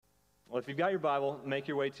Well, if you've got your Bible, make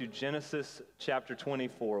your way to Genesis chapter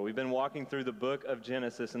 24. We've been walking through the book of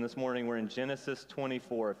Genesis, and this morning we're in Genesis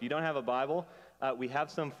 24. If you don't have a Bible, we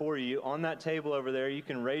have some for you. On that table over there, you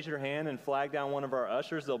can raise your hand and flag down one of our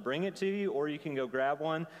ushers. They'll bring it to you, or you can go grab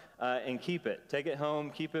one and keep it. Take it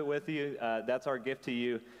home, keep it with you. That's our gift to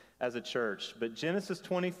you as a church. But Genesis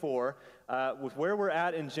 24, with where we're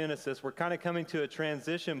at in Genesis, we're kind of coming to a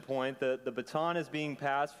transition point. The baton is being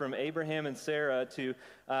passed from Abraham and Sarah to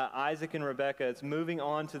Isaac and Rebekah. It's moving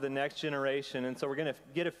on to the next generation. And so we're going to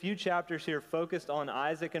get a few chapters here focused on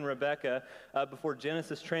Isaac and Rebekah before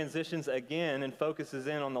Genesis transitions again and focuses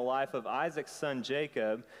in on the life of Isaac's son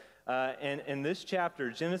Jacob. And this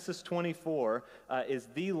chapter, Genesis 24, is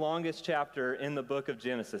the longest chapter in the book of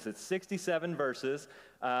Genesis. It's 67 verses.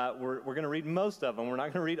 We're going to read most of them. We're not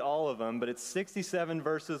going to read all of them, but it's 67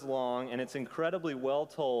 verses long, and it's incredibly well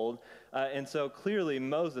told. And so clearly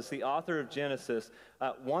Moses, the author of Genesis,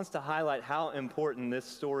 wants to highlight how important this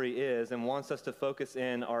story is and wants us to focus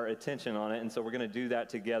in our attention on it. And so we're going to do that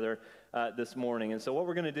together this morning. And so what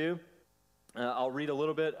we're going to do, I'll read a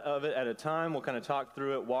little bit of it at a time. We'll kind of talk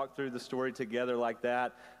through it, walk through the story together like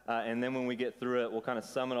that. And then when we get through it, we'll kind of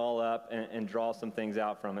sum it all up and draw some things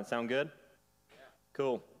out from it. Sound good? Yeah.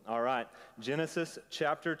 Cool. All right. Genesis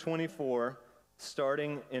chapter 24,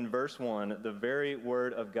 starting in verse 1, the very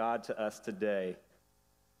word of God to us today.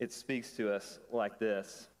 It speaks to us like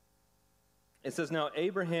this. It says, "Now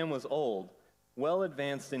Abraham was old, well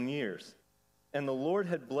advanced in years, and the Lord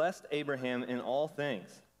had blessed Abraham in all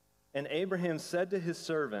things. And Abraham said to his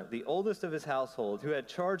servant, the oldest of his household, who had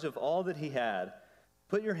charge of all that he had,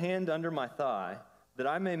 'Put your hand under my thigh, that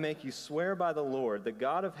I may make you swear by the Lord, the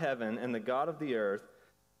God of heaven and the God of the earth,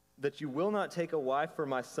 that you will not take a wife for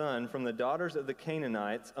my son from the daughters of the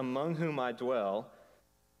Canaanites among whom I dwell,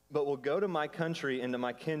 but will go to my country and to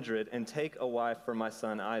my kindred and take a wife for my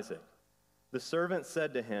son Isaac.' The servant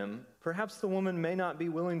said to him, 'Perhaps the woman may not be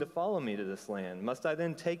willing to follow me to this land. Must I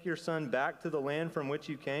then take your son back to the land from which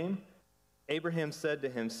you came?' Abraham said to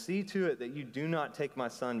him, 'See to it that you do not take my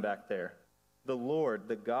son back there. The Lord,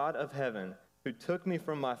 the God of heaven, who took me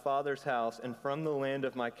from my father's house and from the land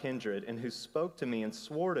of my kindred, and who spoke to me and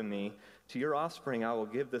swore to me, to your offspring I will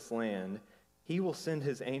give this land, he will send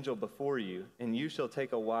his angel before you, and you shall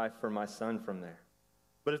take a wife for my son from there.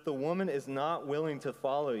 But if the woman is not willing to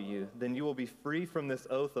follow you, then you will be free from this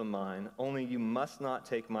oath of mine, only you must not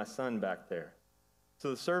take my son back there.'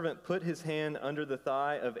 So the servant put his hand under the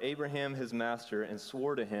thigh of Abraham his master and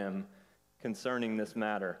swore to him concerning this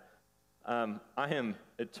matter." I am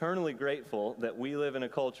eternally grateful that we live in a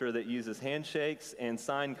culture that uses handshakes and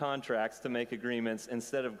signed contracts to make agreements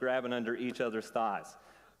instead of grabbing under each other's thighs.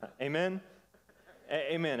 Amen?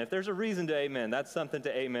 Amen. If there's a reason to amen, that's something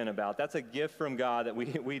to amen about. That's a gift from God that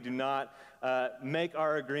we do not make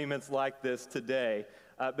our agreements like this today.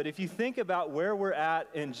 But if you think about where we're at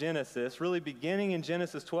in Genesis, really beginning in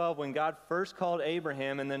Genesis 12, when God first called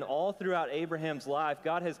Abraham, and then all throughout Abraham's life,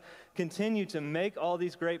 God has continued to make all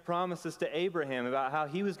these great promises to Abraham about how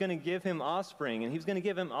he was going to give him offspring, and he was going to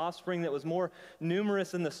give him offspring that was more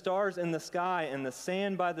numerous than the stars in the sky and the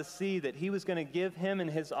sand by the sea, that he was going to give him and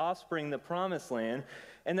his offspring the promised land,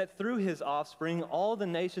 and that through his offspring, all the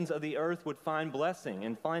nations of the earth would find blessing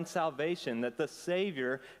and find salvation, that the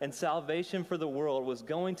Savior and salvation for the world was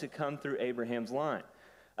going to come through Abraham's line.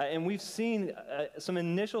 And we've seen some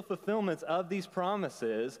initial fulfillments of these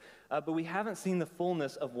promises, but we haven't seen the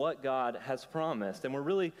fullness of what God has promised. And we're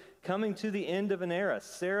really coming to the end of an era.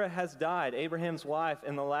 Sarah has died, Abraham's wife,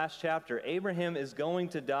 in the last chapter. Abraham is going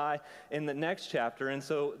to die in the next chapter. And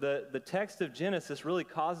so the text of Genesis really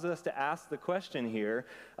causes us to ask the question here.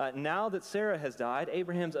 Now that Sarah has died,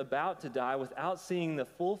 Abraham's about to die without seeing the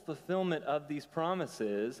full fulfillment of these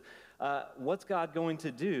promises. What's God going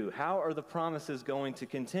to do? How are the promises going to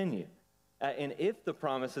continue? And if the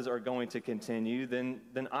promises are going to continue,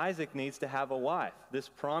 then Isaac needs to have a wife. This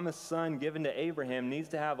promised son given to Abraham needs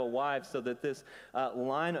to have a wife so that this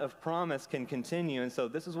line of promise can continue. And so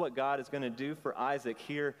this is what God is going to do for Isaac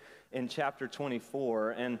here in chapter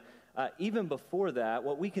 24. And even before that,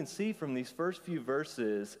 what we can see from these first few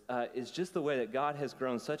verses is just the way that God has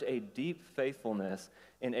grown such a deep faithfulness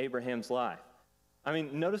in Abraham's life. I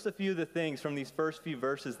mean, notice a few of the things from these first few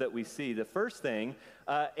verses that we see. The first thing,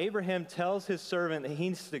 Abraham tells his servant that he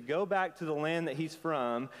needs to go back to the land that he's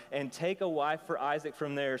from and take a wife for Isaac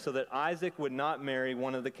from there so that Isaac would not marry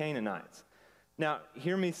one of the Canaanites. Now,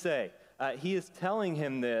 hear me say, he is telling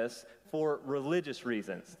him this for religious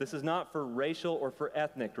reasons. This is not for racial or for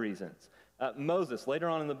ethnic reasons. Moses, later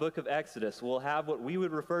on in the book of Exodus, will have what we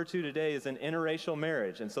would refer to today as an interracial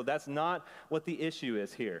marriage. And so that's not what the issue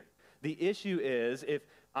is here. The issue is if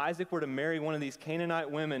Isaac were to marry one of these Canaanite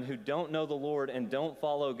women who don't know the Lord and don't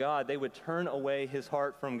follow God, they would turn away his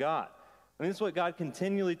heart from God. I mean, this is what God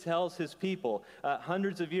continually tells his people.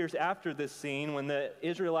 Hundreds of years after this scene, when the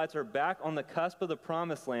Israelites are back on the cusp of the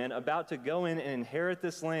promised land, about to go in and inherit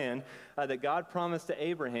this land that God promised to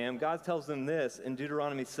Abraham, God tells them this in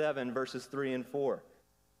Deuteronomy 7, verses 3 and 4.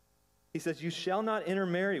 He says, "You shall not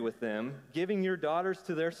intermarry with them, giving your daughters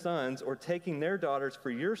to their sons or taking their daughters for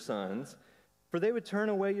your sons, for they would turn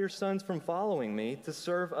away your sons from following me to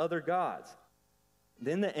serve other gods.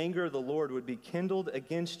 Then the anger of the Lord would be kindled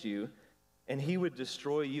against you, and he would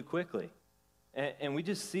destroy you quickly." And we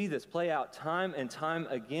just see this play out time and time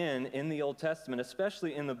again in the Old Testament,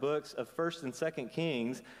 especially in the books of 1st and 2nd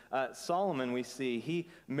Kings. Solomon, we see, he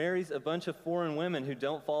marries a bunch of foreign women who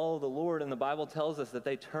don't follow the Lord, and the Bible tells us that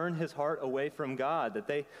they turn his heart away from God, that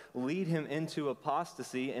they lead him into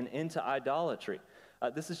apostasy and into idolatry.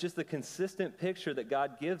 This is just the consistent picture that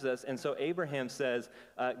God gives us. And so Abraham says,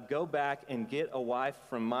 go back and get a wife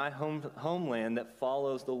from my homeland that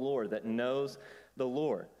follows the Lord, that knows the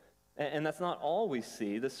Lord. And that's not all we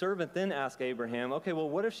see. The servant then asks Abraham, okay, well,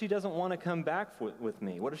 what if she doesn't want to come back with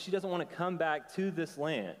me? What if she doesn't want to come back to this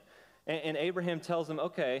land? And Abraham tells him,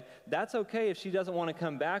 okay, that's okay if she doesn't want to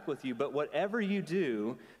come back with you, but whatever you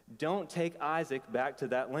do, don't take Isaac back to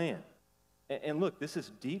that land. And look, this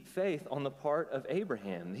is deep faith on the part of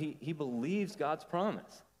Abraham. He believes God's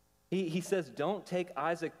promise. He says, don't take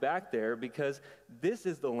Isaac back there because this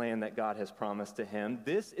is the land that God has promised to him.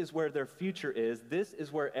 This is where their future is. This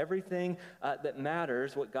is where everything that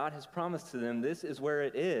matters, what God has promised to them, this is where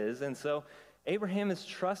it is. And so Abraham is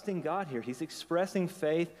trusting God here. He's expressing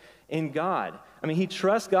faith in God. I mean, he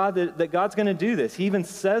trusts God that God's going to do this. He even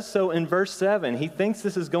says so in verse 7. He thinks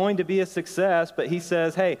this is going to be a success, but he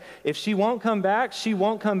says, hey, if she won't come back, she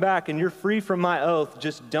won't come back, and you're free from my oath.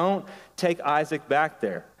 Just don't take Isaac back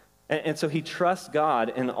there. And so he trusts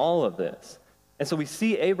God in all of this. And so we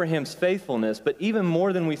see Abraham's faithfulness, but even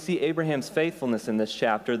more than we see Abraham's faithfulness in this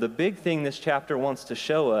chapter, the big thing this chapter wants to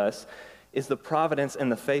show us is the providence and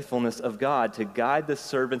the faithfulness of God to guide the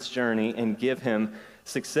servant's journey and give him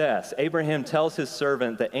success. Abraham tells his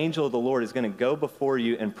servant, the angel of the Lord is going to go before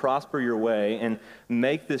you and prosper your way and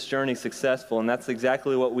make this journey successful. And that's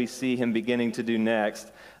exactly what we see him beginning to do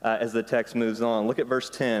next as the text moves on. Look at verse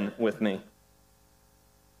 10 with me.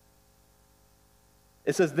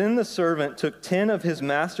 It says, "Then the servant took 10 of his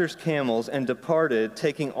master's camels and departed,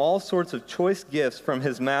 taking all sorts of choice gifts from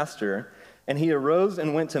his master. And he arose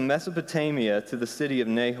and went to Mesopotamia to the city of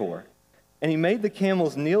Nahor. And he made the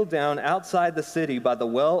camels kneel down outside the city by the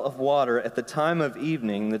well of water at the time of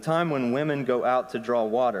evening, the time when women go out to draw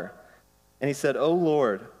water. And he said, O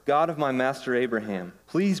Lord, God of my master Abraham,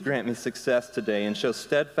 please grant me success today and show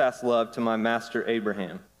steadfast love to my master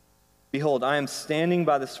Abraham. Behold, I am standing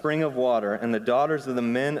by the spring of water, and the daughters of the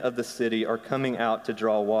men of the city are coming out to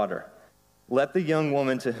draw water. Let the young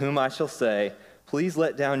woman to whom I shall say, please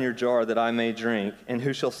let down your jar that I may drink, and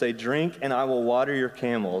who shall say, drink, and I will water your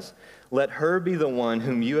camels, let her be the one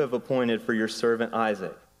whom you have appointed for your servant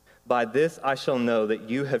Isaac. By this I shall know that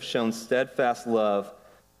you have shown steadfast love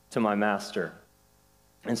to my master."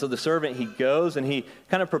 And so the servant, he goes and he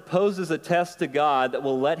kind of proposes a test to God that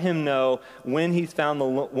will let him know when he's found the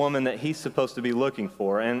woman that he's supposed to be looking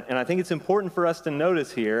for. And I think it's important for us to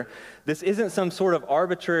notice here, this isn't some sort of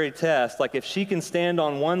arbitrary test, like if she can stand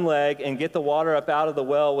on one leg and get the water up out of the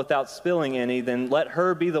well without spilling any, then let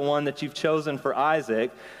her be the one that you've chosen for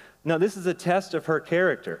Isaac. No, this is a test of her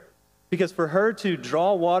character. Because for her to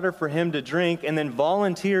draw water for him to drink and then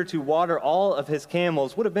volunteer to water all of his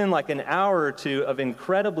camels would have been like an hour or two of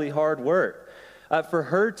incredibly hard work. For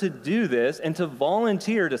her to do this and to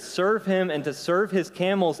volunteer to serve him and to serve his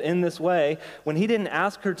camels in this way, when he didn't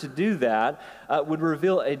ask her to do that, would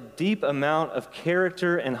reveal a deep amount of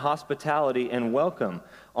character and hospitality and welcome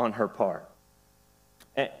on her part.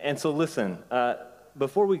 And so listen,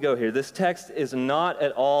 before we go here, this text is not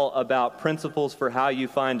at all about principles for how you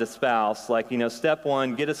find a spouse. Like, step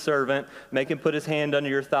 1, get a servant, make him put his hand under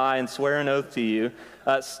your thigh and swear an oath to you.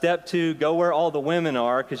 Step 2, go where all the women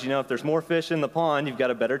are, because, if there's more fish in the pond, you've got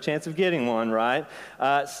a better chance of getting one, right?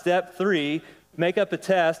 Step 3, make up a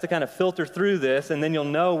test to kind of filter through this, and then you'll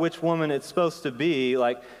know which woman it's supposed to be.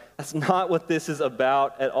 Like, that's not what this is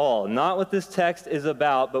about at all. Not what this text is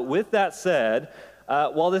about. But with that said,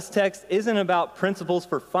 while this text isn't about principles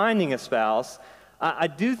for finding a spouse, I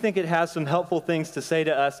do think it has some helpful things to say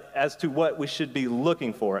to us as to what we should be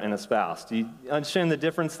looking for in a spouse. Do you understand the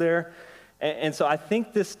difference there? And so I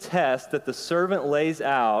think this test that the servant lays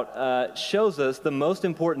out shows us the most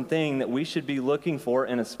important thing that we should be looking for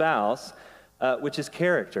in a spouse. which is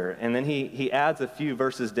character. And then he adds a few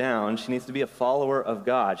verses down. She needs to be a follower of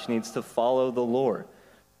God. She needs to follow the Lord.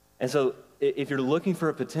 And so if you're looking for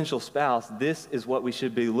a potential spouse, this is what we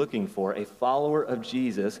should be looking for, a follower of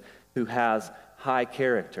Jesus who has high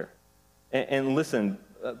character. And listen,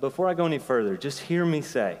 before I go any further, just hear me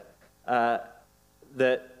say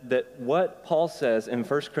that what Paul says in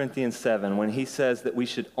 1 Corinthians 7, when he says that we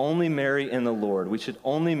should only marry in the Lord, we should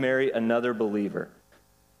only marry another believer.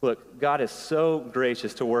 Look, God is so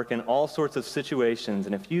gracious to work in all sorts of situations,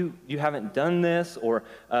 and if you haven't done this, or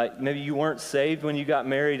maybe you weren't saved when you got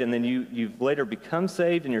married, and then you've later become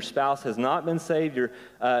saved, and your spouse has not been saved, you're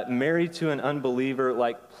married to an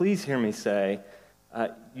unbeliever, please hear me say,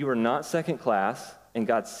 you are not second class, and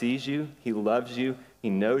God sees you, He loves you, He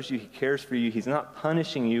knows you, He cares for you, He's not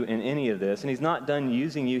punishing you in any of this, and He's not done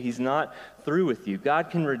using you, He's not through with you. God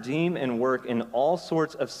can redeem and work in all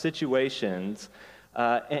sorts of situations.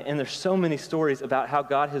 And there's so many stories about how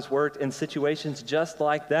God has worked in situations just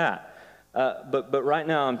like that. But right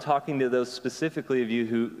now I'm talking to those specifically of you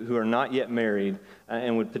who are not yet married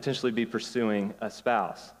and would potentially be pursuing a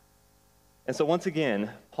spouse. And so once again,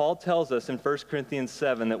 Paul tells us in 1 Corinthians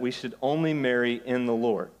 7 that we should only marry in the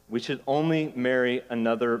Lord. We should only marry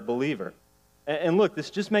another believer. And look, this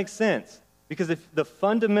just makes sense. Because if the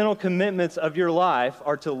fundamental commitments of your life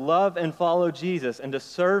are to love and follow Jesus and to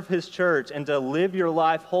serve His church and to live your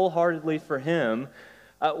life wholeheartedly for Him,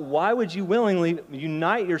 why would you willingly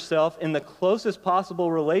unite yourself in the closest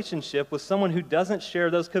possible relationship with someone who doesn't share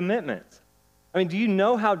those commitments? I mean, do you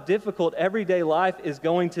know how difficult everyday life is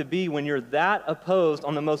going to be when you're that opposed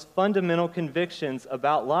on the most fundamental convictions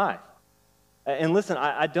about life? And listen,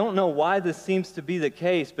 I don't know why this seems to be the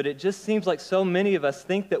case, but it just seems like so many of us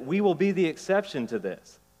think that we will be the exception to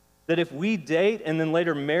this. That if we date and then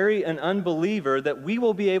later marry an unbeliever, that we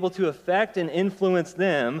will be able to affect and influence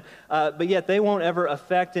them, but yet they won't ever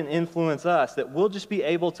affect and influence us. That we'll just be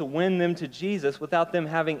able to win them to Jesus without them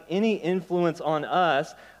having any influence on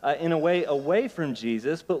us in a way away from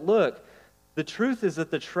Jesus. But look, the truth is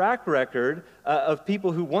that the track record of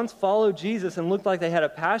people who once followed Jesus and looked like they had a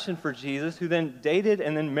passion for Jesus, who then dated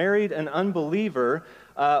and then married an unbeliever,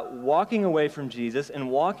 walking away from Jesus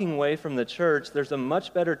and walking away from the church, there's a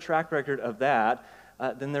much better track record of that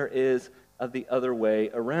than there is of the other way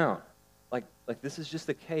around. Like this is just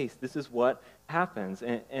the case. This is what happens,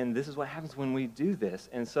 and this is what happens when we do this.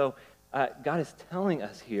 And so God is telling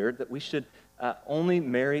us here that we should only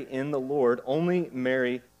marry in the Lord, only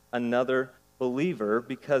marry another believer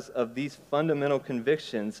because of these fundamental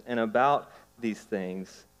convictions and about these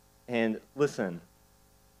things. And listen,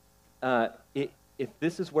 if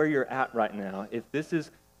this is where you're at right now, if this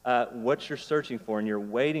is what you're searching for and you're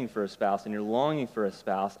waiting for a spouse and you're longing for a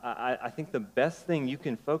spouse, I think the best thing you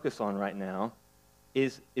can focus on right now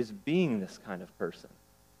is being this kind of person.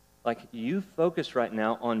 Like, you focus right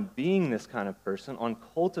now on being this kind of person, on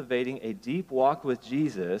cultivating a deep walk with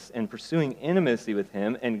Jesus and pursuing intimacy with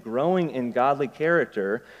Him and growing in godly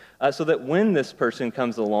character so that when this person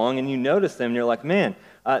comes along and you notice them, you're like, man,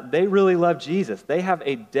 they really love Jesus. They have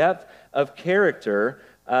a depth of character.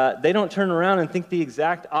 They don't turn around and think the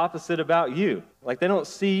exact opposite about you. Like, they don't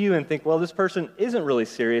see you and think, well, this person isn't really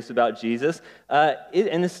serious about Jesus,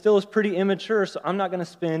 and it still is pretty immature, so I'm not going to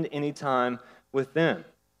spend any time with them.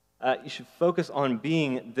 You should focus on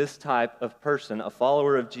being this type of person, a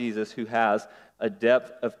follower of Jesus who has a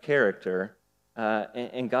depth of character,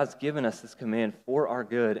 and God's given us this command for our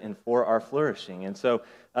good and for our flourishing. And so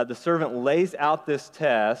the servant lays out this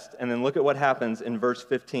test, and then look at what happens in verse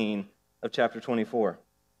 15 of chapter 24.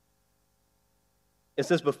 It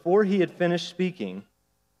says, before he had finished speaking,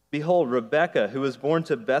 behold, Rebekah, who was born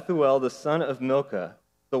to Bethuel, the son of Milcah,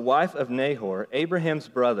 the wife of Nahor, Abraham's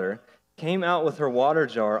brother, came out with her water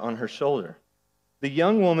jar on her shoulder. The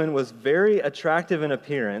young woman was very attractive in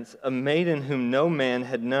appearance, a maiden whom no man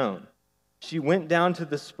had known. She went down to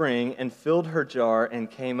the spring and filled her jar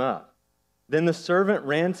and came up. Then the servant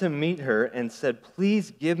ran to meet her and said,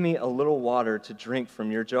 please give me a little water to drink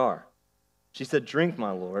from your jar. She said, drink,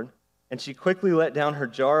 my lord. And she quickly let down her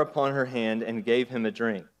jar upon her hand and gave him a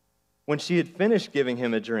drink. When she had finished giving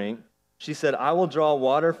him a drink, she said, I will draw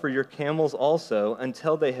water for your camels also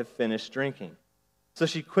until they have finished drinking. So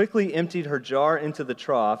she quickly emptied her jar into the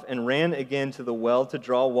trough and ran again to the well to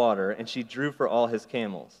draw water, and she drew for all his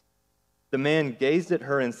camels. The man gazed at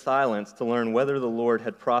her in silence to learn whether the Lord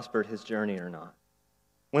had prospered his journey or not.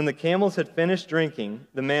 When the camels had finished drinking,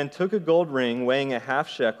 the man took a gold ring weighing a half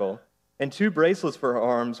shekel and 2 bracelets for her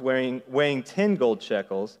arms weighing 10 gold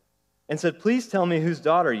shekels, and said, please tell me whose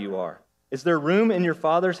daughter you are. Is there room in your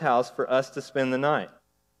father's house for us to spend the night?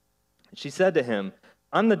 She said to him,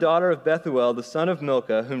 I'm the daughter of Bethuel, the son of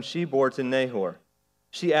Milcah, whom she bore to Nahor.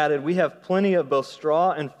 She added, we have plenty of both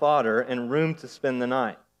straw and fodder and room to spend the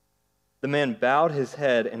night. The man bowed his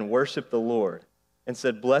head and worshipped the Lord and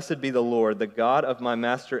said, Blessed be the Lord, the God of my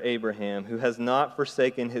master Abraham, who has not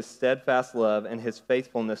forsaken his steadfast love and his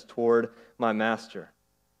faithfulness toward my master.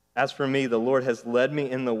 As for me, the Lord has led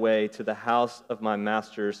me in the way to the house of my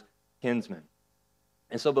master's kinsman.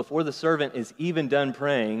 And so before the servant is even done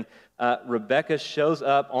praying, Rebekah shows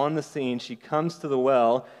up on the scene. She comes to the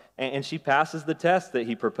well, and she passes the test that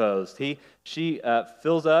he proposed. She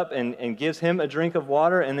fills up and gives him a drink of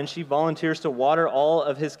water, and then she volunteers to water all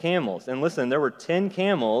of his camels. And listen, there were 10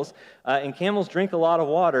 camels, and camels drink a lot of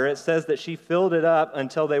water. It says that she filled it up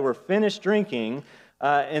until they were finished drinking.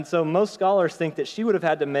 And so most scholars think that she would have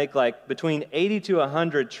had to make like between 80 to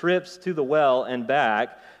 100 trips to the well and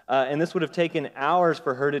back, and this would have taken hours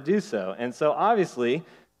for her to do so. And so obviously,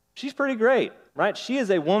 she's pretty great, right? She is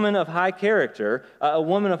a woman of high character, a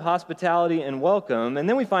woman of hospitality and welcome. And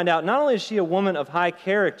then we find out not only is she a woman of high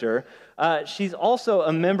character, she's also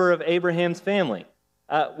a member of Abraham's family,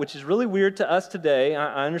 which is really weird to us today.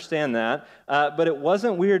 I understand that, but it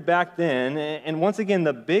wasn't weird back then. And once again,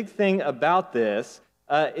 the big thing about this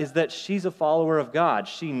is that she's a follower of God.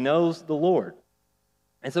 She knows the Lord.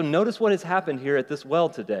 And so notice what has happened here at this well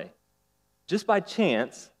today. Just by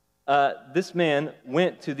chance, this man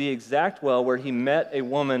went to the exact well where he met a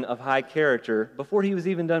woman of high character before he was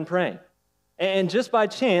even done praying. And just by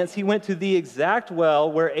chance, he went to the exact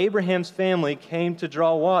well where Abraham's family came to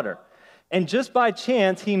draw water. And just by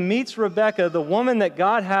chance, he meets Rebekah, the woman that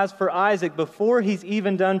God has for Isaac, before he's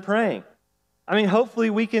even done praying. I mean,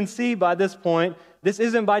 hopefully we can see by this point, this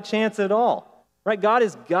isn't by chance at all. Right? God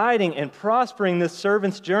is guiding and prospering this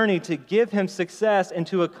servant's journey to give him success and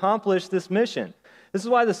to accomplish this mission. This is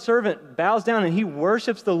why the servant bows down and he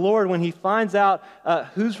worships the Lord when he finds out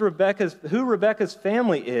who Rebekah's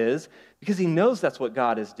family is, because he knows that's what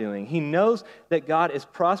God is doing. He knows that God is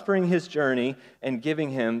prospering his journey and giving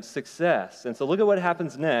him success. And so look at what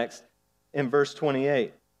happens next in verse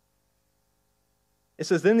 28. It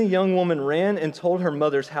says, Then the young woman ran and told her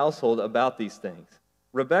mother's household about these things.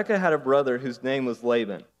 Rebekah had a brother whose name was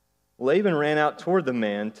Laban. Laban ran out toward the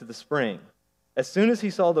man to the spring. As soon as he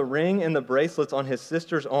saw the ring and the bracelets on his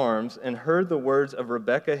sister's arms and heard the words of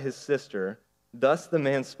Rebekah his sister, Thus the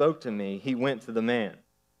man spoke to me, he went to the man.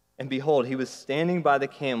 And behold, he was standing by the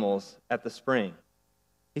camels at the spring.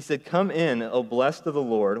 He said, Come in, O blessed of the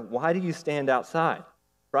Lord. Why do you stand outside?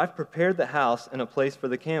 For I've prepared the house and a place for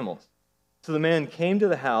the camels. So the man came to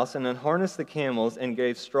the house and unharnessed the camels and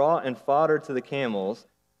gave straw and fodder to the camels,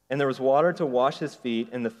 and there was water to wash his feet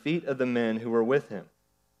and the feet of the men who were with him.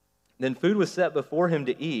 Then food was set before him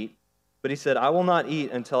to eat, but he said, I will not eat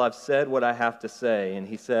until I've said what I have to say. And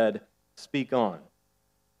he said, Speak on.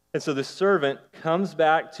 And so the servant comes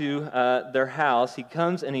back to their house. He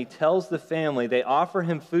comes and he tells the family. They offer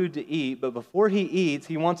him food to eat, but before he eats,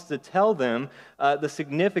 he wants to tell them the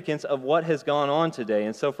significance of what has gone on today.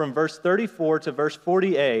 And so from verse 34 to verse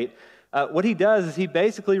 48, what he does is he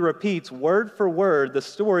basically repeats word for word the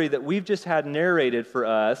story that we've just had narrated for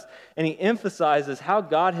us, and he emphasizes how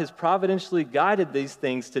God has providentially guided these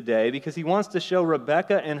things today because he wants to show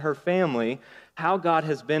Rebekah and her family how God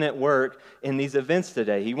has been at work in these events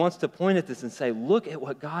today. He wants to point at this and say, look at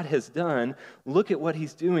what God has done, look at what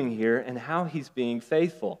he's doing here, and how he's being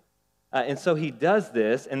faithful. And so he does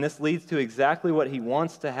this, and this leads to exactly what he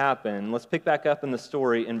wants to happen. Let's pick back up in the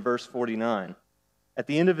story in verse 49. At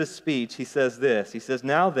the end of his speech, he says this. He says,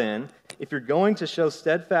 Now then, if you're going to show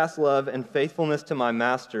steadfast love and faithfulness to my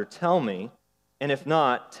master, tell me, and if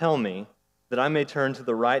not, tell me, that I may turn to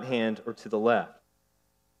the right hand or to the left.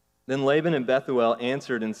 Then Laban and Bethuel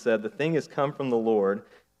answered and said, The thing has come from the Lord.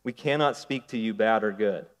 We cannot speak to you bad or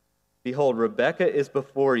good. Behold, Rebekah is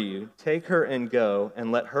before you. Take her and go,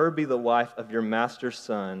 and let her be the wife of your master's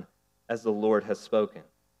son, as the Lord has spoken.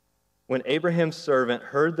 When Abraham's servant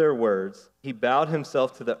heard their words, he bowed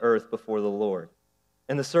himself to the earth before the Lord.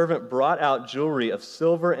 And the servant brought out jewelry of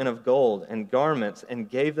silver and of gold and garments and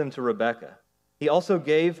gave them to Rebekah. He also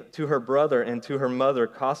gave to her brother and to her mother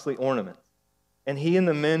costly ornaments. And he and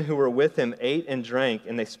the men who were with him ate and drank,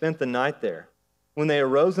 and they spent the night there. When they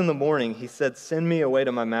arose in the morning, he said, Send me away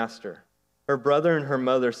to my master. Her brother and her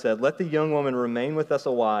mother said, Let the young woman remain with us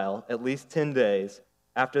a while, at least 10 days.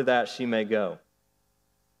 After that she may go.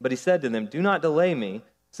 But he said to them, Do not delay me,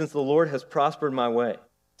 since the Lord has prospered my way.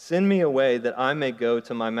 Send me away that I may go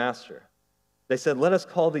to my master. They said, Let us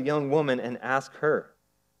call the young woman and ask her.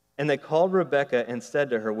 And they called Rebekah and said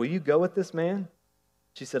to her, Will you go with this man?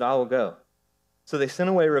 She said, I will go. So they sent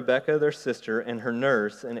away Rebekah, their sister, and her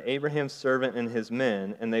nurse, and Abraham's servant and his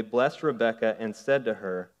men, and they blessed Rebekah and said to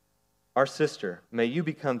her, "Our sister, may you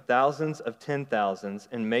become thousands of 10,000s,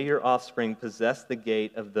 and may your offspring possess the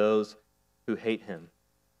gate of those who hate him."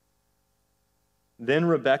 Then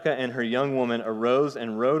Rebekah and her young woman arose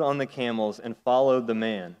and rode on the camels and followed the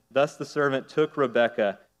man. Thus the servant took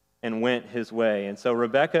Rebekah and went his way. And so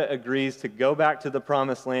Rebekah agrees to go back to the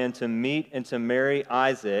promised land to meet and to marry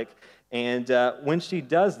Isaac. And when she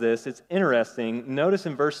does this, it's interesting. Notice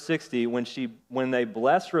in verse 60, when they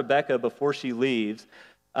bless Rebekah before she leaves,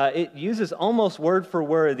 it uses almost word for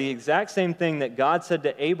word the exact same thing that God said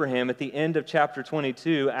to Abraham at the end of chapter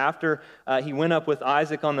 22 after he went up with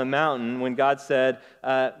Isaac on the mountain, when God said,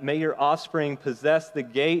 "May your offspring possess the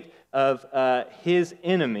gate of his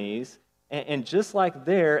enemies." And just like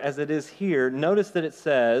there, as it is here, notice that it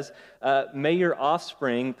says, "May your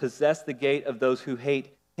offspring possess the gate of those who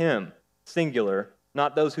hate him," singular,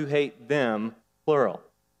 not those who hate them, plural.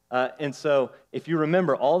 And so, if you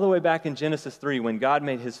remember all the way back in Genesis 3, when God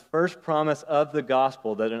made his first promise of the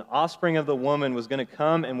gospel, that an offspring of the woman was going to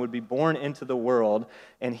come and would be born into the world,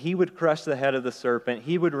 and he would crush the head of the serpent,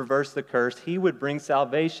 he would reverse the curse, he would bring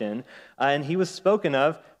salvation, and he was spoken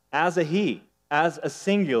of as a he, as a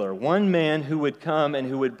singular, one man who would come and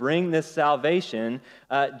who would bring this salvation,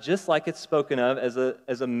 just like it's spoken of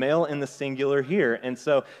as a male in the singular here. And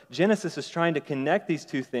so Genesis is trying to connect these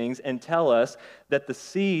two things and tell us that the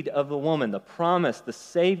seed of the woman, the promise, the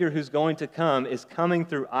Savior who's going to come, is coming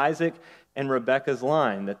through Isaac and Rebekah's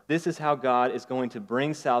line, that this is how God is going to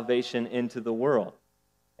bring salvation into the world.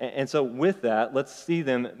 And so with that, let's see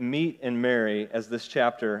them meet and marry as this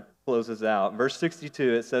chapter closes out. Verse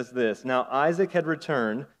 62, it says this: "Now Isaac had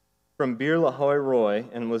returned from Beer Lahai Roi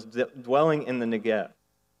and was dwelling in the Negev.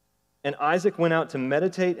 And Isaac went out to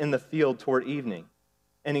meditate in the field toward evening.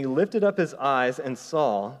 And he lifted up his eyes and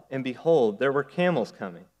saw, and behold, there were camels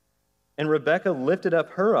coming. And Rebekah lifted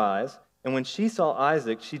up her eyes, and when she saw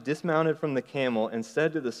Isaac, she dismounted from the camel and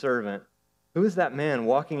said to the servant, 'Who is that man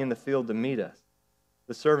walking in the field to meet us?'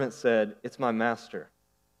 The servant said, 'It's my master.'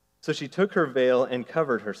 So she took her veil and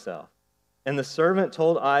covered herself. And the servant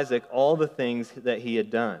told Isaac all the things that he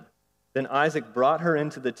had done. Then Isaac brought her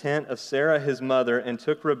into the tent of Sarah his mother and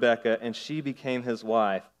took Rebekah, and she became his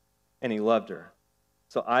wife, and he loved her.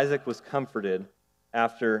 So Isaac was comforted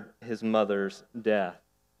after his mother's death."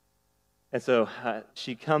 And so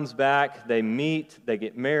she comes back, they meet, they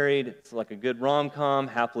get married. It's like a good rom-com,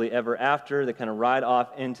 happily ever after. They kind of ride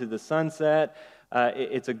off into the sunset.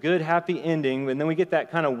 It's a good, happy ending. And then we get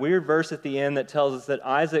that kind of weird verse at the end that tells us that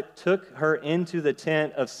Isaac took her into the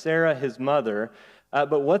tent of Sarah, his mother.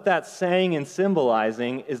 But what that's saying and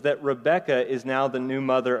symbolizing is that Rebekah is now the new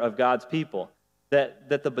mother of God's people. That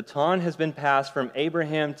the baton has been passed from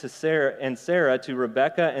Abraham to Sarah to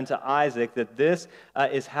Rebekah and to Isaac, that this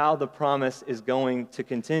is how the promise is going to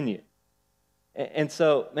continue. And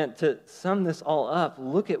so, man, to sum this all up,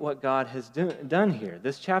 look at what God has done here.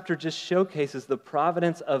 This chapter just showcases the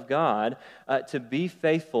providence of God to be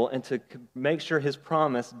faithful and to make sure his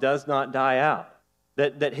promise does not die out.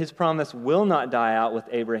 That his promise will not die out with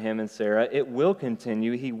Abraham and Sarah. It will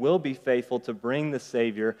continue. He will be faithful to bring the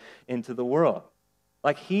Savior into the world.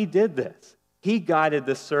 Like he did this. He guided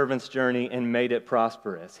the servant's journey and made it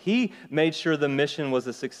prosperous. He made sure the mission was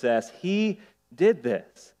a success. He did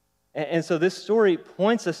this. And so this story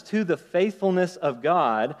points us to the faithfulness of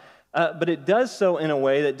God, but it does so in a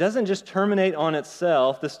way that doesn't just terminate on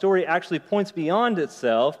itself. The story actually points beyond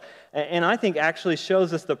itself, and I think actually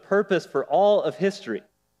shows us the purpose for all of history.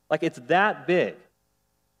 Like it's that big.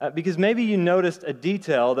 Because maybe you noticed a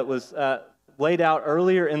detail that was laid out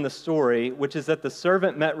earlier in the story, which is that the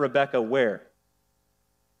servant met Rebekah where?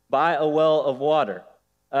 By a well of water.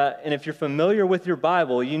 And if you're familiar with your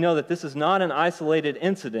Bible, you know that this is not an isolated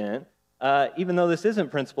incident. Even though this isn't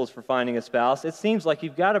principles for finding a spouse, it seems like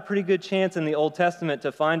you've got a pretty good chance in the Old Testament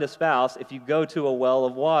to find a spouse if you go to a well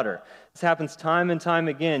of water. This happens time and time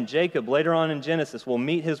again. Jacob, later on in Genesis, will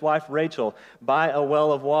meet his wife Rachel by a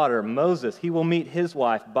well of water. Moses, he will meet his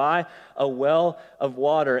wife by a well of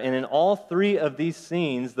water. And in all three of these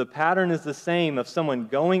scenes, the pattern is the same of someone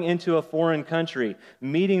going into a foreign country,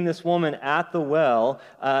 meeting this woman at the well,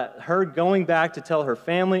 her going back to tell her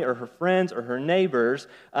family or her friends or her neighbors,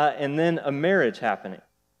 and then a marriage happening.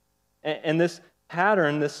 And this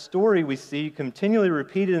pattern, this story we see continually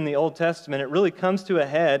repeated in the Old Testament, it really comes to a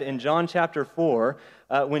head in John chapter 4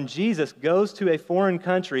 when Jesus goes to a foreign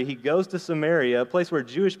country. He goes to Samaria, a place where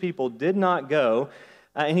Jewish people did not go,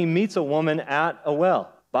 and he meets a woman at a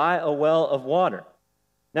well, by a well of water.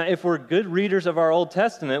 Now, if we're good readers of our Old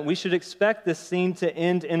Testament, we should expect this scene to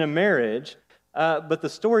end in a marriage, but the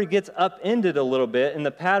story gets upended a little bit, and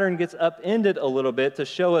the pattern gets upended a little bit to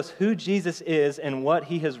show us who Jesus is and what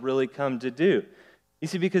he has really come to do. You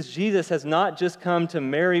see, because Jesus has not just come to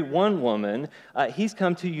marry one woman, he's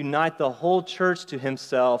come to unite the whole church to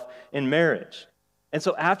himself in marriage. And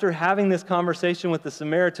so after having this conversation with the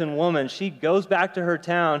Samaritan woman, she goes back to her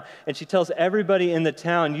town and she tells everybody in the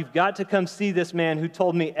town, "You've got to come see this man who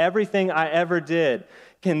told me everything I ever did.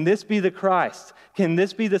 Can this be the Christ? Can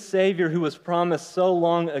this be the Savior who was promised so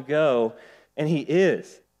long ago?" And he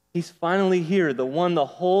is. He's finally here, the one the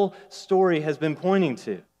whole story has been pointing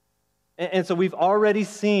to. And so we've already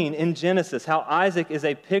seen in Genesis how Isaac is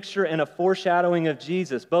a picture and a foreshadowing of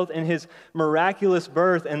Jesus, both in his miraculous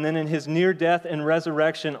birth and then in his near death and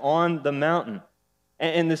resurrection on the mountain.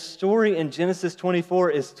 And the story in Genesis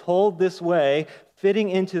 24 is told this way,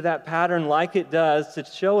 fitting into that pattern like it does to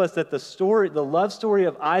show us that the love story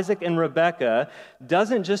of Isaac and Rebekah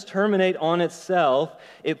doesn't just terminate on itself,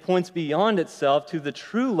 it points beyond itself to the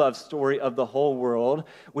true love story of the whole world,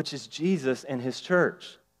 which is Jesus and his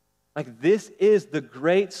church. Like, this is the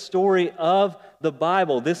great story of the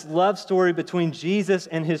Bible, this love story between Jesus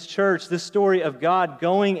and his church, this story of God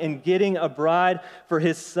going and getting a bride for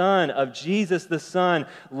his son, of Jesus the Son,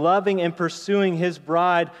 loving and pursuing his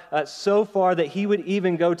bride so far that he would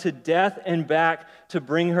even go to death and back to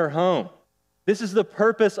bring her home. This is the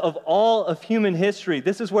purpose of all of human history.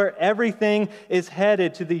 This is where everything is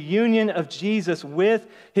headed, to the union of Jesus with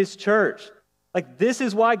his church. Like, this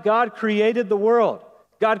is why God created the world.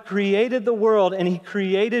 God created the world, and he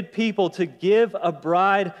created people to give a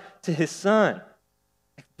bride to his son.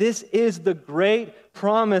 This is the great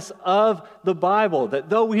promise of the Bible,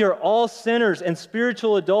 that though we are all sinners and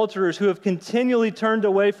spiritual adulterers who have continually turned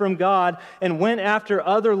away from God and went after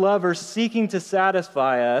other lovers seeking to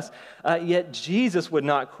satisfy us, yet Jesus would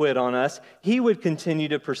not quit on us. He would continue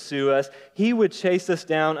to pursue us. He would chase us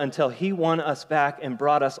down until he won us back and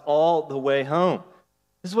brought us all the way home.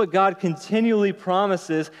 This is what God continually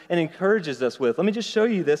promises and encourages us with. Let me just show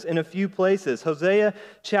you this in a few places. Hosea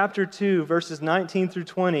chapter 2, verses 19 through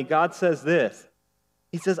 20, God says this.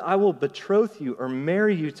 He says, "I will betroth you or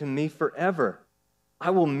marry you to me forever.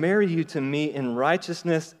 I will marry you to me in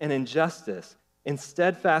righteousness and in justice, in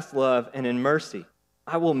steadfast love and in mercy.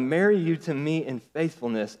 I will marry you to me in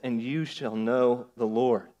faithfulness, and you shall know the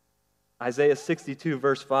Lord." Isaiah 62,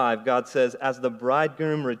 verse 5, God says, "As the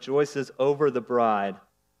bridegroom rejoices over the bride,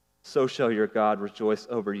 so shall your God rejoice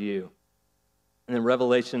over you." And in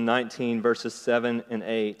Revelation 19, verses 7 and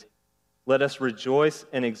 8, "Let us rejoice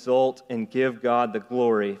and exult and give God the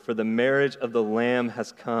glory, for the marriage of the Lamb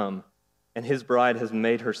has come, and his bride has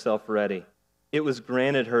made herself ready. It was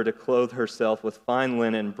granted her to clothe herself with fine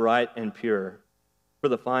linen, bright and pure, for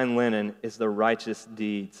the fine linen is the righteous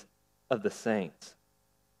deeds of the saints."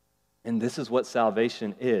 And this is what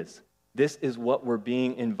salvation is. This is what we're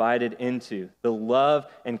being invited into. The love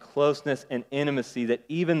and closeness and intimacy that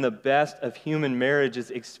even the best of human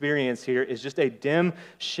marriages experience here is just a dim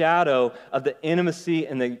shadow of the intimacy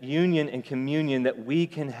and the union and communion that we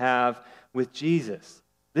can have with Jesus.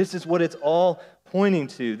 This is what it's all pointing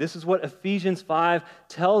to. This is what Ephesians 5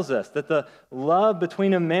 tells us, that the love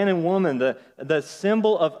between a man and woman, the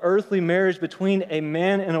symbol of earthly marriage between a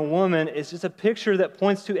man and a woman, is just a picture that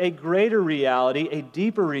points to a greater reality, a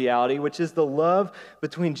deeper reality, which is the love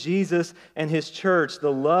between Jesus and his church,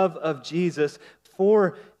 the love of Jesus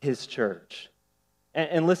for his church.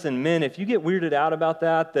 And listen, men, if you get weirded out about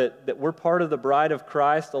that we're part of the bride of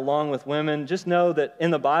Christ along with women, just know that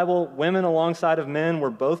in the Bible, women alongside of men were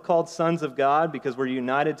both called sons of God because we're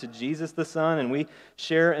united to Jesus the Son, and we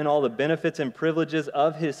share in all the benefits and privileges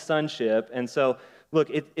of his sonship. And so, look,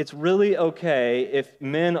 it's really okay if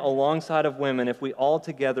men alongside of women, if we all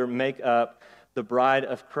together make up the bride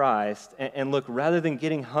of Christ. And look, rather than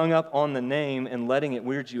getting hung up on the name and letting it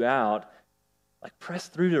weird you out, like, press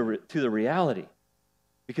through to the reality.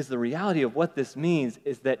 Because the reality of what this means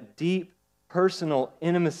is that deep personal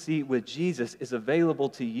intimacy with Jesus is available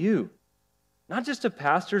to you. Not just to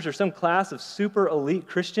pastors or some class of super elite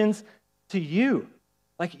Christians, to you.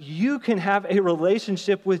 Like, you can have a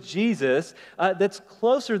relationship with Jesus that's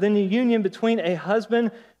closer than the union between a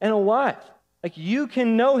husband and a wife. Like, you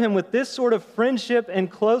can know him with this sort of friendship and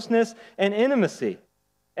closeness and intimacy.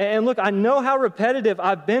 And look, I know how repetitive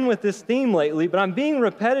I've been with this theme lately, but I'm being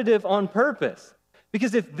repetitive on purpose.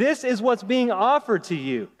 Because if this is what's being offered to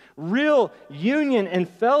you, real union and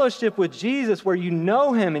fellowship with Jesus, where you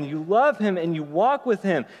know him and you love him and you walk with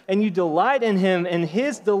him and you delight in him and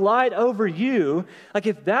his delight over you, like,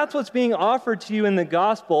 if that's what's being offered to you in the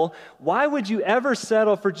gospel, why would you ever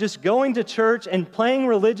settle for just going to church and playing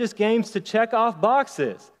religious games to check off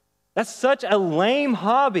boxes? That's such a lame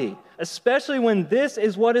hobby, especially when this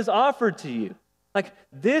is what is offered to you. Like,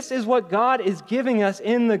 this is what God is giving us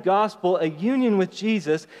in the gospel, a union with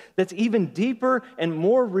Jesus that's even deeper and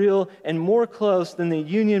more real and more close than the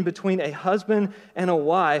union between a husband and a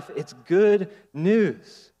wife. It's good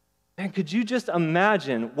news. Man, could you just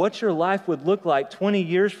imagine what your life would look like 20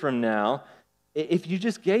 years from now if you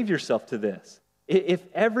just gave yourself to this? If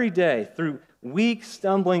every day, through weak,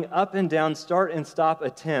 stumbling up and down, start and stop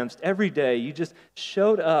attempts, every day you just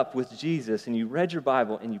showed up with Jesus and you read your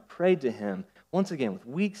Bible and you prayed to him, once again, with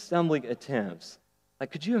weak, stumbling attempts. Like,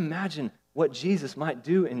 could you imagine what Jesus might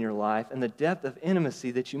do in your life and the depth of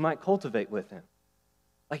intimacy that you might cultivate with him?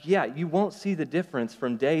 Like, yeah, you won't see the difference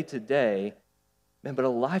from day to day, man, but a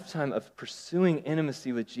lifetime of pursuing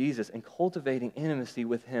intimacy with Jesus and cultivating intimacy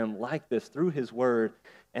with him like this through his word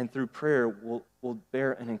and through prayer will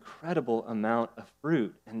bear an incredible amount of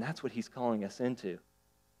fruit, and that's what he's calling us into.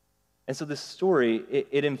 And so this story,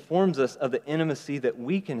 it informs us of the intimacy that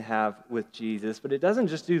we can have with Jesus, but it doesn't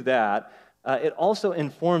just do that. It also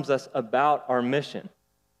informs us about our mission.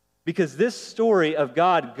 Because this story of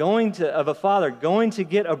of a father going to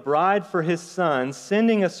get a bride for his son,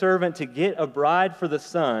 sending a servant to get a bride for the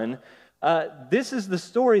son, this is the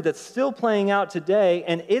story that's still playing out today,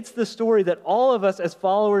 and it's the story that all of us as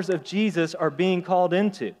followers of Jesus are being called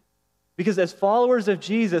into. Because as followers of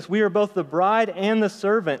Jesus, we are both the bride and the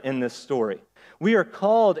servant in this story. We are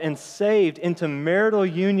called and saved into marital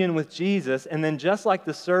union with Jesus, and then just like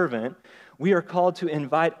the servant, we are called to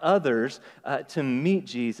invite others to meet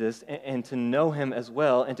Jesus and to know him as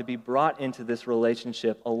well and to be brought into this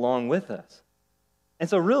relationship along with us. And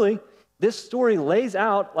so really, this story lays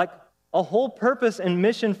out like a whole purpose and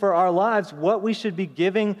mission for our lives, what we should be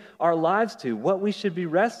giving our lives to, what we should be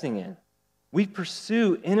resting in. We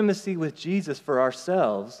pursue intimacy with Jesus for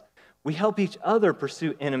ourselves. We help each other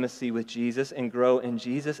pursue intimacy with Jesus and grow in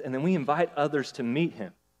Jesus, and then we invite others to meet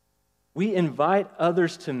him. We invite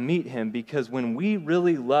others to meet him because when we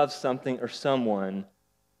really love something or someone,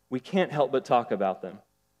 we can't help but talk about them,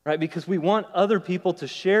 right? Because we want other people to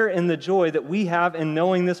share in the joy that we have in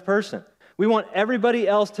knowing this person. We want everybody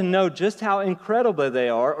else to know just how incredible they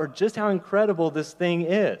are or just how incredible this thing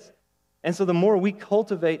is. And so the more we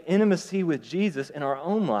cultivate intimacy with Jesus in our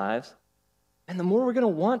own lives, and the more we're going to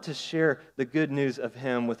want to share the good news of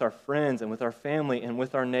him with our friends and with our family and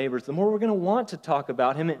with our neighbors, the more we're going to want to talk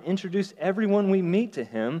about him and introduce everyone we meet to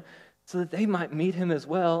him so that they might meet him as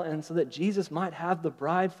well and so that Jesus might have the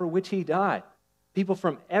bride for which he died. People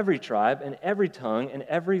from every tribe and every tongue and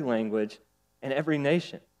every language and every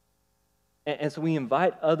nation. And so we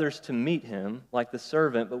invite others to meet him like the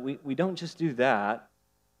servant, but we don't just do that.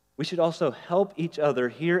 We should also help each other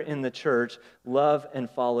here in the church love and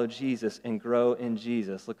follow Jesus and grow in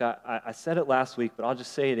Jesus. Look, I said it last week, but I'll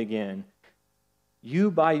just say it again.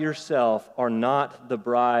 You by yourself are not the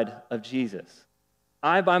bride of Jesus.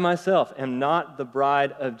 I by myself am not the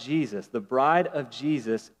bride of Jesus. The bride of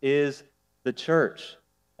Jesus is the church.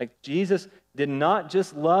 Like, Jesus did not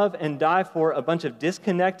just love and die for a bunch of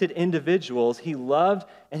disconnected individuals. He loved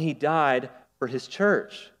and he died for his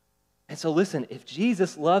church. And so listen, if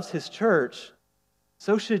Jesus loves his church,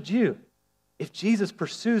 so should you. If Jesus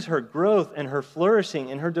pursues her growth and her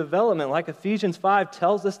flourishing and her development, like Ephesians 5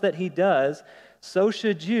 tells us that he does, so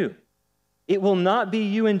should you. It will not be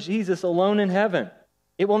you and Jesus alone in heaven.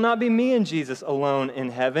 It will not be me and Jesus alone in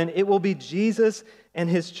heaven. It will be Jesus and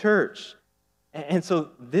his church. And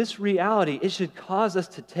so this reality, it should cause us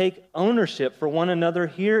to take ownership for one another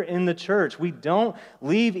here in the church. We don't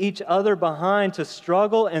leave each other behind to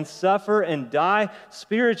struggle and suffer and die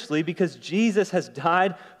spiritually because Jesus has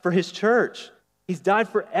died for his church. He's died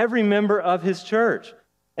for every member of his church.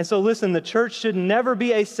 And so listen, the church should never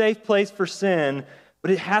be a safe place for sin,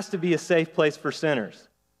 but it has to be a safe place for sinners.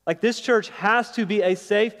 Like, this church has to be a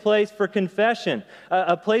safe place for confession,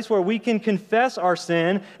 a place where we can confess our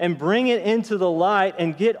sin and bring it into the light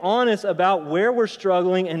and get honest about where we're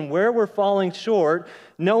struggling and where we're falling short,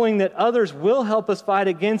 knowing that others will help us fight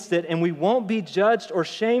against it and we won't be judged or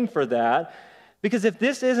shamed for that. Because if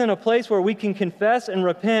this isn't a place where we can confess and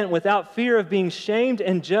repent without fear of being shamed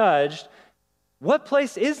and judged, what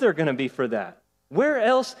place is there going to be for that? Where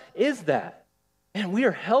else is that? And we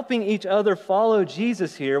are helping each other follow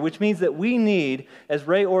Jesus here, which means that we need, as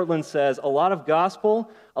Ray Ortlund says, a lot of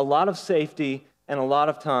gospel, a lot of safety, and a lot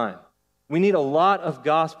of time. We need a lot of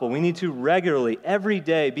gospel. We need to regularly, every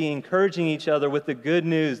day, be encouraging each other with the good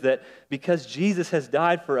news that because Jesus has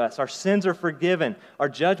died for us, our sins are forgiven, our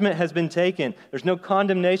judgment has been taken, there's no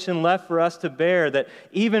condemnation left for us to bear, that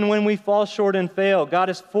even when we fall short and fail, God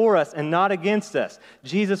is for us and not against us.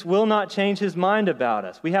 Jesus will not change his mind about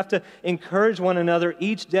us. We have to encourage one another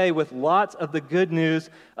each day with lots of the good news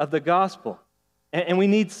of the gospel. And we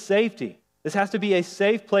need safety. This has to be a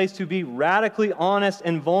safe place to be radically honest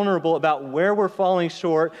and vulnerable about where we're falling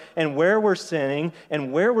short and where we're sinning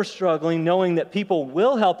and where we're struggling, knowing that people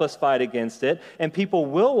will help us fight against it and people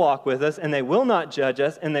will walk with us and they will not judge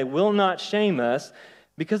us and they will not shame us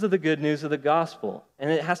because of the good news of the gospel. And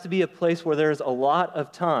it has to be a place where there's a lot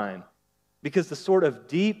of time, because the sort of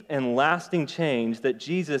deep and lasting change that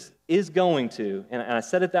Jesus is going to, and I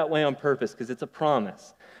said it that way on purpose because it's a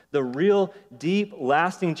promise, the real deep,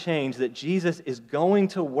 lasting change that Jesus is going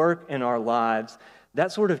to work in our lives,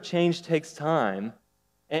 that sort of change takes time.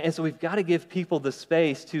 And so we've got to give people the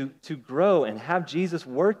space to grow and have Jesus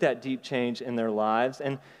work that deep change in their lives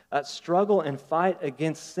and struggle and fight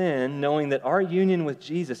against sin, knowing that our union with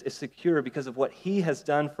Jesus is secure because of what he has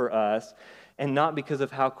done for us and not because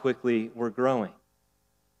of how quickly we're growing.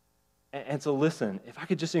 And so listen, if I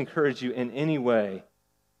could just encourage you in any way,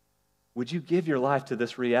 would you give your life to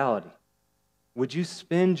this reality? Would you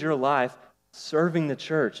spend your life serving the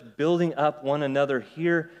church, building up one another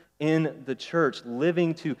here in the church,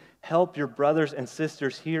 living to help your brothers and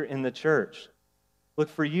sisters here in the church? Look,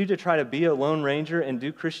 for you to try to be a lone ranger and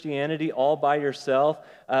do Christianity all by yourself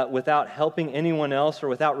without helping anyone else or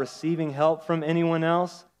without receiving help from anyone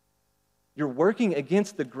else, you're working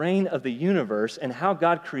against the grain of the universe and how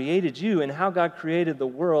God created you and how God created the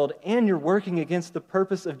world, and you're working against the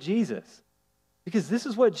purpose of Jesus. Because this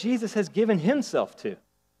is what Jesus has given himself to.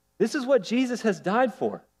 This is what Jesus has died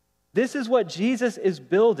for. This is what Jesus is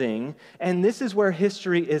building, and this is where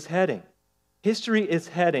history is heading. History is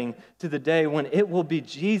heading to the day when it will be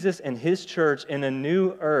Jesus and his church in a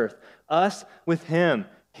new earth, us with him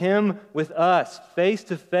with us, face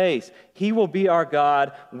to face. He will be our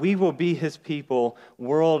God. We will be his people,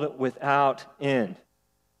 world without end.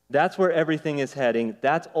 That's where everything is heading.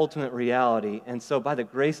 That's ultimate reality. And so by the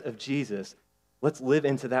grace of Jesus, let's live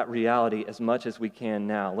into that reality as much as we can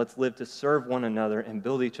now. Let's live to serve one another and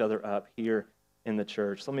build each other up here in the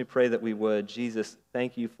church. So let me pray that we would. Jesus,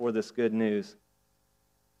 thank you for this good news,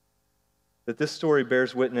 that this story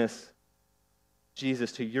bears witness,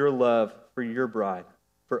 Jesus, to your love for your bride,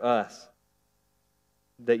 for us,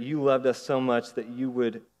 that you loved us so much that you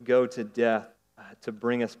would go to death to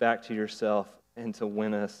bring us back to yourself and to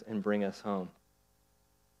win us and bring us home.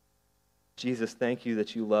 Jesus, thank you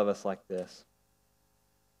that you love us like this.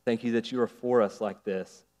 Thank you that you are for us like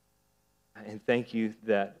this. And thank you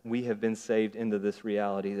that we have been saved into this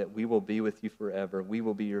reality, that we will be with you forever. We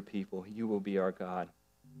will be your people. You will be our God.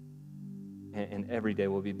 And every day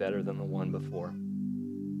will be better than the one before.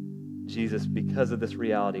 Jesus, because of this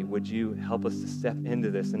reality, would you help us to step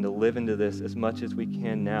into this and to live into this as much as we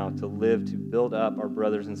can now, to live, to build up our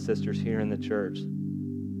brothers and sisters here in the church,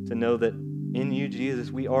 to know that in you,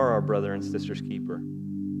 Jesus, we are our brother and sister's keeper.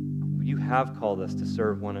 You have called us to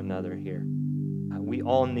serve one another here. We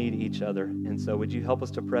all need each other, and so would you help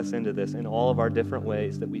us to press into this in all of our different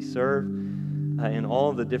ways that we serve, in all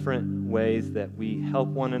of the different ways that we help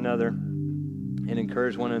one another and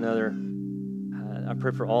encourage one another. I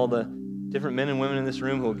pray for all the different men and women in this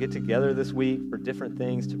room who will get together this week for different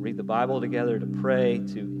things, to read the Bible together, to pray,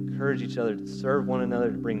 to encourage each other, to serve one another,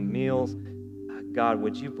 to bring meals. God,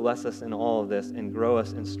 would you bless us in all of this and grow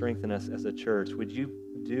us and strengthen us as a church? Would you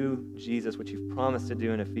do, Jesus, what you've promised to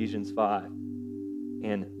do in Ephesians 5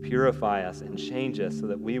 and purify us and change us so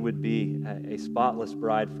that we would be a spotless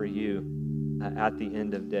bride for you at the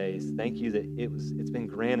end of days. Thank you that it's been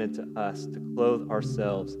granted to us to clothe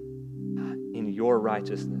ourselves in your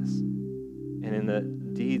righteousness and in the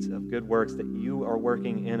deeds of good works that you are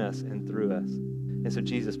working in us and through us. And so,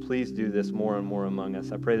 Jesus, please do this more and more among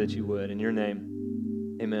us. I pray that you would. In your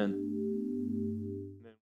name, amen.